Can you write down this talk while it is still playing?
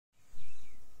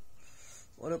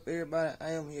What up, everybody?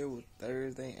 I am here with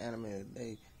Thursday Anime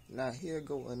Today. Now, here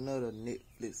go another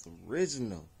Netflix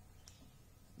original.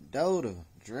 DOTA,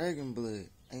 Dragon Blood,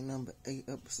 ain't number 8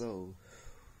 episode.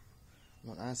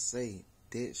 When I say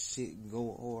that shit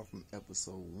go hard from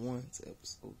episode 1 to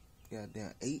episode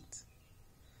goddamn 8,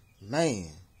 man,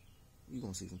 you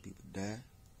gonna see some people die.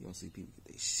 You gonna see people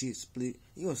get their shit split.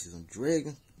 You gonna see some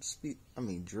dragons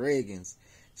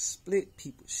split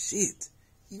people's shit.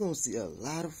 You gonna see a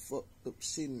lot of fucked up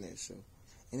shit in that show.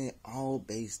 And it all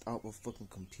based off a fucking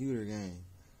computer game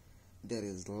that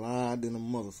is live in a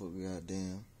motherfucker,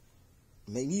 goddamn.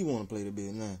 Make me wanna play the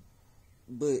bit now.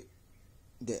 But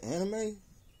the anime,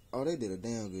 oh, they did a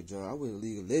damn good job. I wish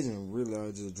League of Legends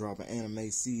really just drop an anime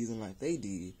season like they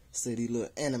did. Say these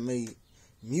little anime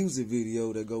music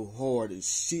video that go hard as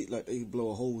shit, like they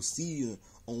blow a whole season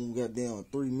on goddamn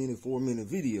 3-minute, 4-minute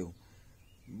video.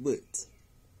 But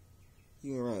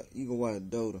you can watch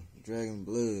DOTA, Dragon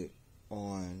Blood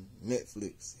on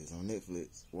Netflix. It's on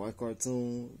Netflix. Watch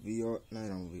cartoon, not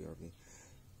on VRB.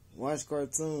 Watch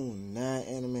cartoon, 9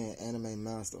 anime, anime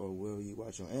master, or wherever you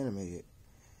watch your anime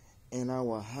at. And I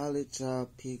will holler at y'all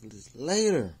piglets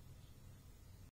later.